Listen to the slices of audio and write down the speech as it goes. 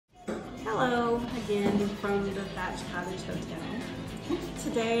Hello again from the Thatched Cottage Hotel.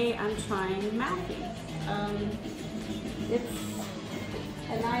 Today I'm trying Malfy. It's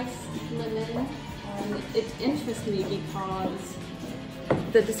a nice lemon. It interests me because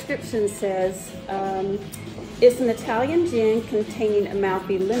the description says it's an Italian gin containing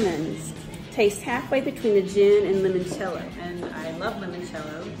Amalfi lemons. Tastes halfway between a gin and limoncello, and I love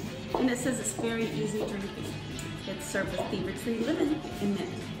limoncello. And it says it's very easy drinking. It's served with fever tree lemon and mint,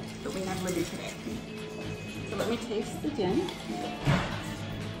 but we have lemon today. So let me taste the gin.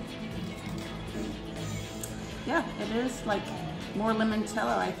 Yeah, it is like more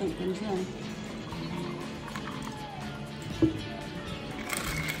limoncello, I think, than gin.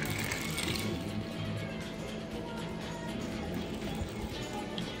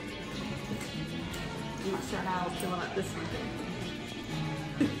 I'm not sure how I'll feel about this one.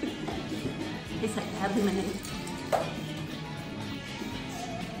 Tastes like bad lemonade.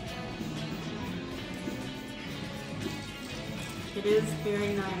 It is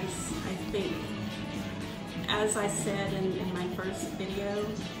very nice, I think. As I said in my first video,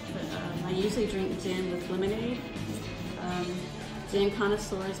 I usually drink gin with lemonade. Gin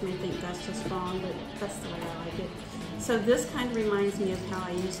connoisseurs may think that's just wrong, but that's the way I like it. So this kind of reminds me of how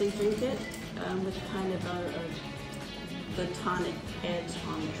I usually drink it, with kind of the tonic edge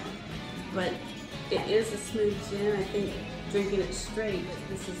on there. But it is a smooth gin. I think drinking it straight,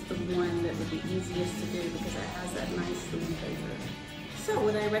 this is the one that would be easiest to do because it has that nice lemon flavor. So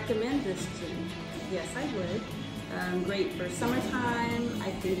would I recommend this gin? Yes, I would. Great for summertime.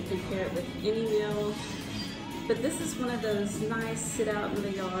 I think you can pair it with any meal. But this is one of those nice sit out in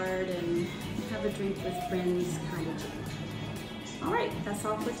the yard and have a drink with friends kind of gin. All right, that's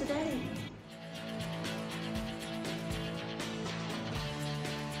all for today.